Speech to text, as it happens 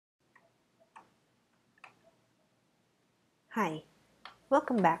Hi,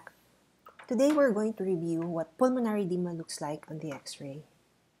 welcome back. Today we're going to review what pulmonary edema looks like on the X-ray.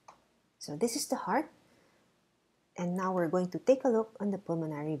 So this is the heart, and now we're going to take a look on the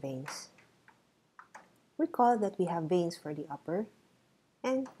pulmonary veins. Recall that we have veins for the upper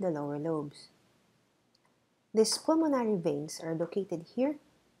and the lower lobes. These pulmonary veins are located here,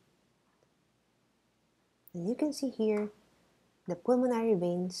 and you can see here the pulmonary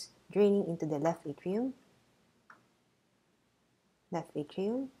veins draining into the left atrium,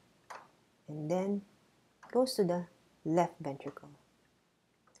 and then goes to the left ventricle.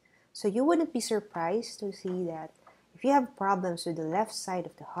 So you wouldn't be surprised to see that if you have problems with the left side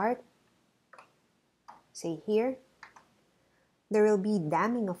of the heart, say here, there will be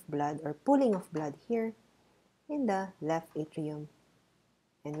damming of blood or pooling of blood here in the left atrium.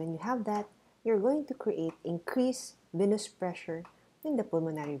 And when you have that, you're going to create increased venous pressure in the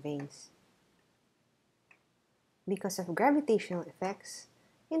pulmonary veins. Because of gravitational effects,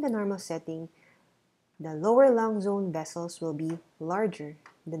 in the normal setting, the lower lung zone vessels will be larger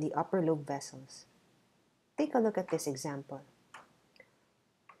than the upper lobe vessels. Take a look at this example.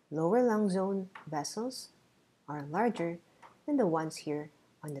 Lower lung zone vessels are larger than the ones here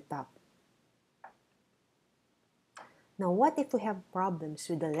on the top. Now, what if we have problems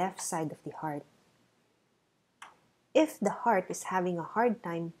with the left side of the heart? If the heart is having a hard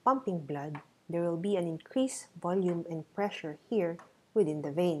time pumping blood, there will be an increased volume and pressure here within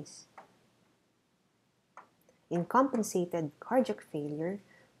the veins. In compensated cardiac failure,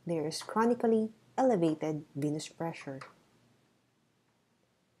 there is chronically elevated venous pressure.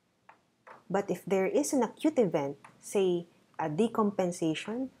 But if there is an acute event, say a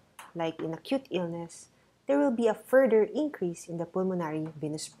decompensation, like in acute illness, there will be a further increase in the pulmonary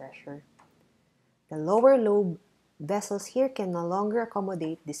venous pressure. The lower lobe vessels here can no longer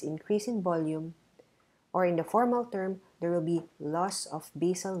accommodate this increase in volume, or in the formal term, there will be loss of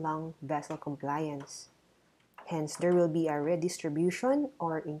basal lung vessel compliance. Hence, there will be a redistribution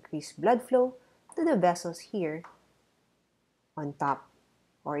or increased blood flow to the vessels here on top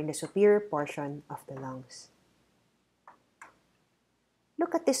or in the superior portion of the lungs.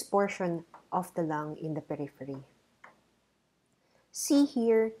 Look at this portion of the lung in the periphery. See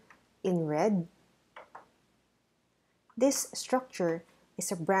here in red, this structure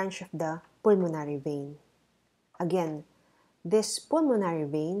is a branch of the pulmonary vein. Again, this pulmonary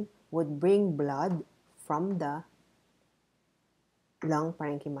vein would bring blood from the lung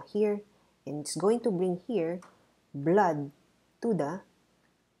parenchyma here, and it's going to bring here blood to the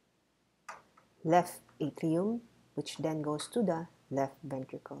left atrium, which then goes to the left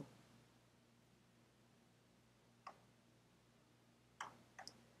ventricle.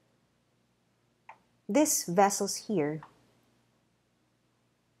 These vessels here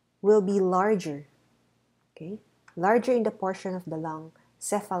will be larger, larger in the portion of the lung,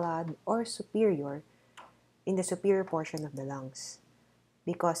 cephalad or superior, in the superior portion of the lungs.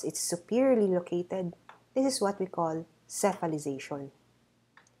 Because it's superiorly located, this is what we call cephalization.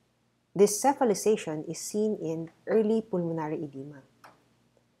 This cephalization is seen in early pulmonary edema.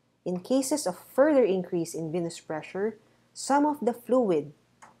 In cases of further increase in venous pressure, some of the fluid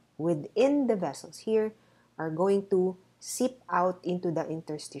within the vessels here are going to seep out into the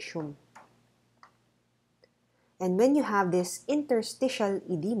interstitium. And when you have this interstitial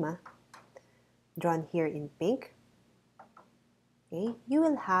edema, drawn here in pink, you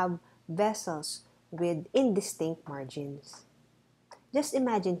will have vessels with indistinct margins. Just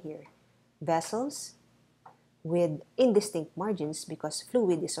imagine here, vessels with indistinct margins because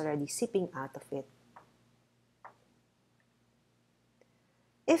fluid is already seeping out of it.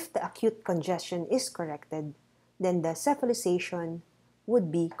 If the acute congestion is corrected, then the cephalization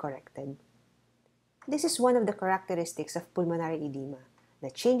would be corrected. This is one of the characteristics of pulmonary edema.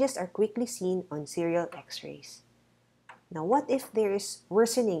 The changes are quickly seen on serial X-rays. Now, what if there is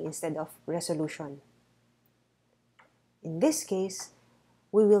worsening instead of resolution? In this case,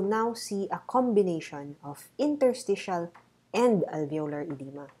 we will now see a combination of interstitial and alveolar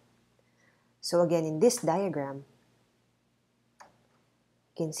edema. So again, in this diagram,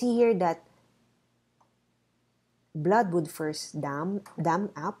 you can see here that blood would first dam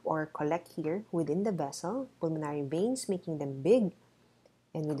up or collect here within the vessel, pulmonary veins making them big,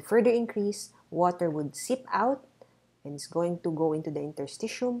 and with further increase, water would seep out and it's going to go into the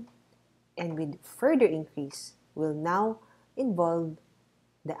interstitium, and with further increase will now involve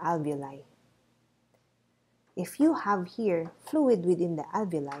the alveoli. If you have here fluid within the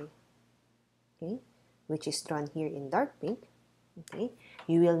alveoli, which is drawn here in dark pink,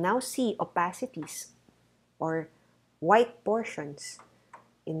 you will now see opacities or white portions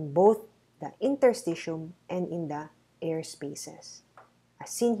in both the interstitium and in the air spaces, as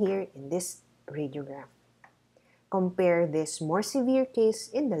seen here in this radiogram. Compare this more severe case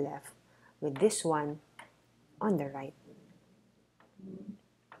in the left with this one on the right.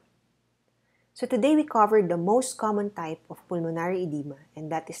 So today we covered the most common type of pulmonary edema,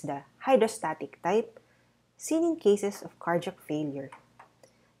 and that is the hydrostatic type, seen in cases of cardiac failure.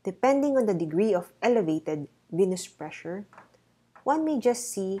 Depending on the degree of elevated venous pressure, one may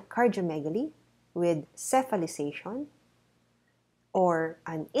just see cardiomegaly with cephalization or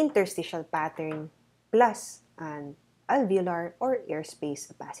an interstitial pattern plus an alveolar or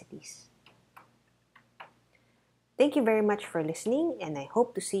airspace opacities. Thank you very much for listening, and I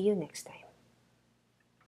hope to see you next time.